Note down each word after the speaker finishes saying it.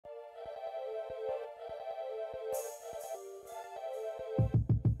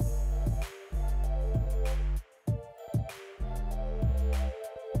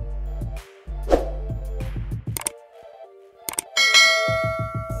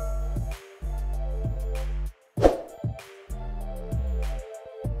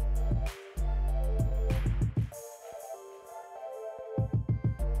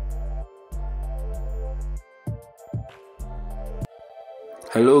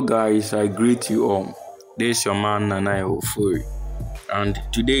Hello guys, I greet you all. This is your man Nanai Ofuri, and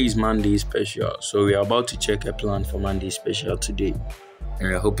today is Monday special. So we are about to check a plan for Monday special today, and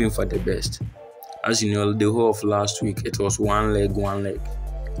we are hoping for the best. As you know, the whole of last week it was one leg.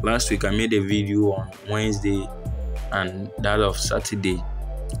 Last week I made a video on Wednesday and that of Saturday,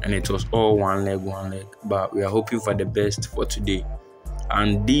 and it was all one leg. But we are hoping for the best for today.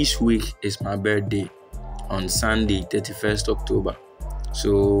 And this week is my birthday on Sunday, 31st October.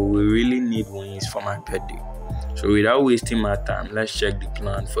 So we really need wins for my birthday. So without wasting my time, let's check the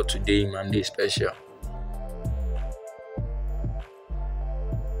plan for today, Monday special.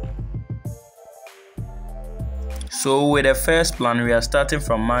 So with the first plan, we are starting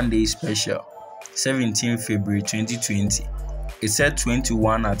from Monday special, 17 February 2020. It set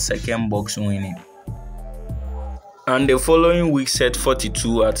 21 at second box winning. And the following week set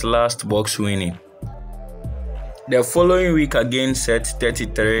 42 at last box winning. The following week again set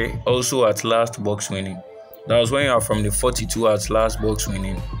 33, also at last box winning. That was when you are from the 42 at last box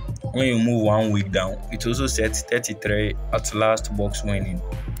winning. When you move 1 week down, it also set 33 at last box winning.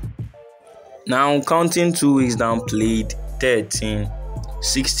 Now counting 2 weeks down, played 13,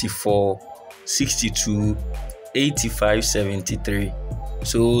 64, 62, 85, 73.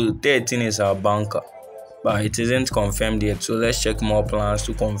 So 13 is our banker, but it isn't confirmed yet. So let's check more plans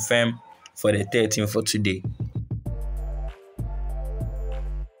to confirm for the 13 for today.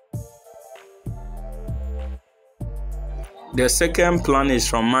 The second plan is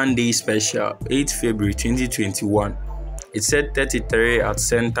from Monday special, 8 February 2021. It said 33 at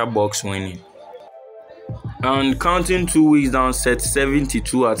center box winning. And counting 2 weeks down, set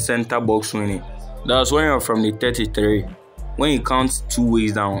 72 at center box winning. That's when you're from the 33. When you count 2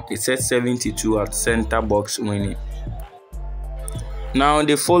 weeks down, it said 72 at center box winning. Now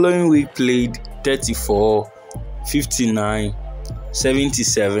the following week played 34, 59,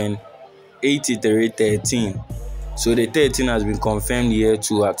 77, 83, 13. So the 13 has been confirmed here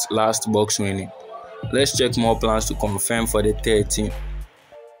too at last box winning. Let's check more plans to confirm for the 13.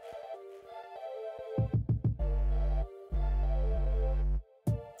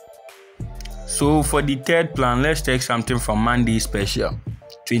 So for the third plan, let's check something from Monday special,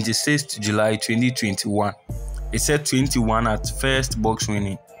 26th July 2021. It said 21 at first box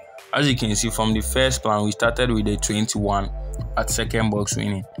winning. As you can see from the first plan, we started with the 21 at second box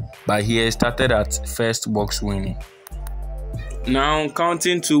winning, but here it started at first box winning. Now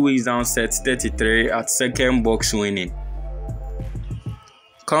counting 2 weeks down, set 33 at second box winning.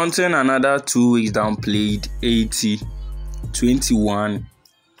 Counting another 2 weeks down, played 80, 21,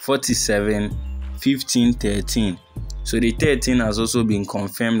 47, 15, 13. So the 13 has also been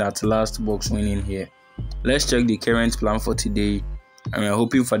confirmed at last box winning here. Let's check the current plan for today, and we're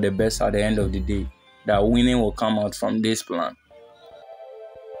hoping for the best at the end of the day, that winning will come out from this plan.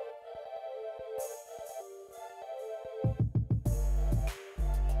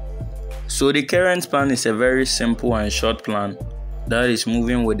 So the current plan is a very simple and short plan that is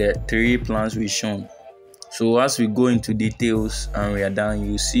moving with the 3 plans we've shown. So as we go into details and we are done,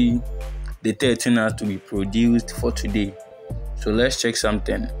 you see the 13 has to be produced for today. So let's check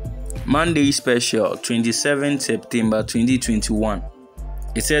something. Monday special, 27 September 2021.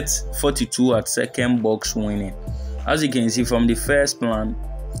 It sets 42 at second box winning. As you can see from the first plan,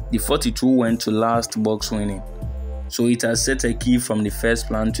 the 42 went to last box winning. So it has set a key from the first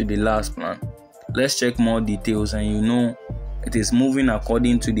plan to the last plan. Let's check more details, and you know it is moving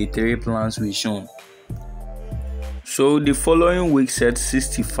according to the 3 plans we've shown. So the following week set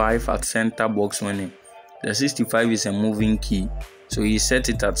 65 at center box winning. The 65 is a moving key, so he set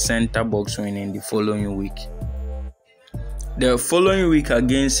it at center box winning the following week. The following week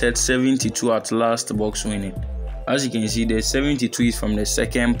again set 72 at last box winning. As you can see, the 72 is from the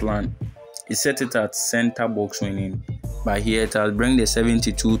second plan. He set it at center box winning, but here it has bring the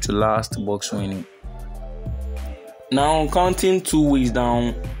 72 to last box winning. Now counting 2 weeks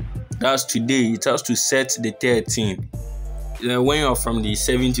down, that's today, it has to set the 13. When you're from the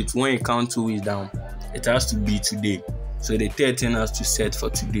 72, when you count 2 weeks down, it has to be today. So the 13 has to set for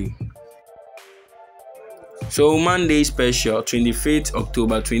today. So Monday special, 25th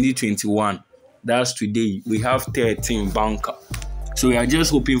October 2021. That's today. We have 13 banker. So we are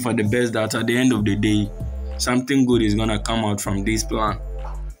just hoping for the best, that at the end of the day, something good is gonna come out from this plan.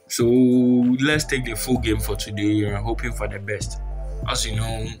 So let's take the full game for today. We are hoping for the best. As you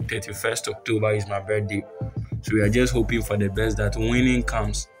know, 31st October is my birthday. So we are just hoping for the best, that winning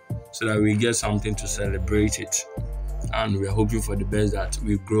comes so that we get something to celebrate it. And we are hoping for the best, that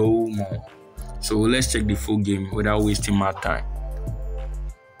we grow more. So let's check the full game without wasting my time.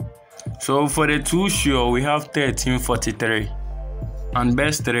 So for the 2 sure, we have 1343. And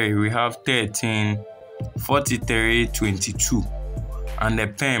best 3, we have 13, 43, 22. And the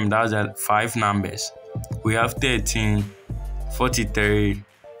PEM, that's the 5 numbers. We have 13, 43,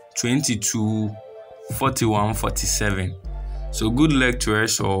 22, 41, 47. So good luck to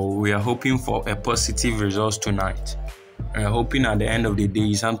us all. We are hoping for a positive result tonight. We are hoping at the end of the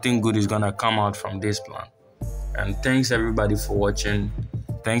day something good is gonna come out from this plan. And thanks everybody for watching.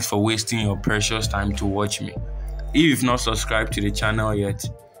 Thanks for wasting your precious time to watch me. If you've not subscribed to the channel yet,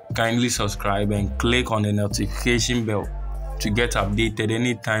 kindly subscribe and click on the notification bell to get updated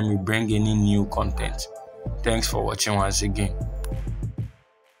anytime we bring any new content. Thanks for watching once again.